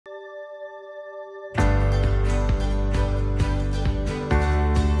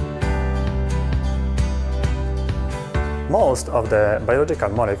Most of the biological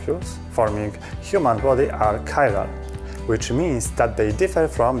molecules forming human body are chiral, which means that they differ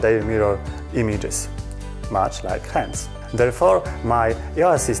from their mirror images, much like hands. Therefore, my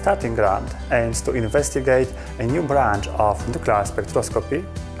ERC Starting Grant aims to investigate a new branch of nuclear spectroscopy,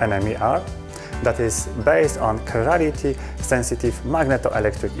 NMER, that is based on chirality-sensitive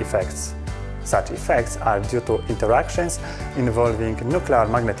magnetoelectric effects. Such effects are due to interactions involving nuclear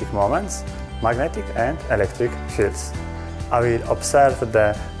magnetic moments, magnetic and electric fields. I will observe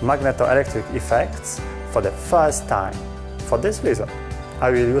the magnetoelectric effects for the first time. For this reason,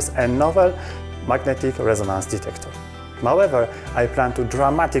 I will use a novel magnetic resonance detector. However, I plan to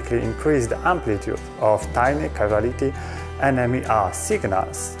dramatically increase the amplitude of tiny chirality NMER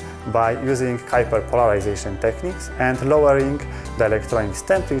signals by using hyperpolarization techniques and lowering the electronics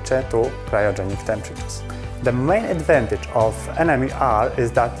temperature to cryogenic temperatures. The main advantage of NMER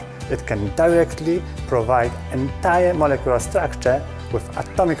is that it can directly provide entire molecular structure with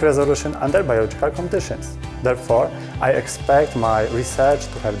atomic resolution under biological conditions. Therefore, I expect my research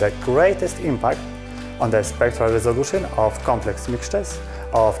to have the greatest impact on the spectral resolution of complex mixtures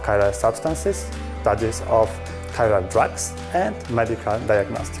of chiral substances, studies of chiral drugs, and medical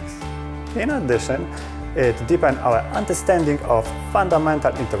diagnostics. In addition, it deepens our understanding of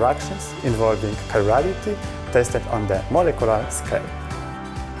fundamental interactions involving chirality tested on the molecular scale.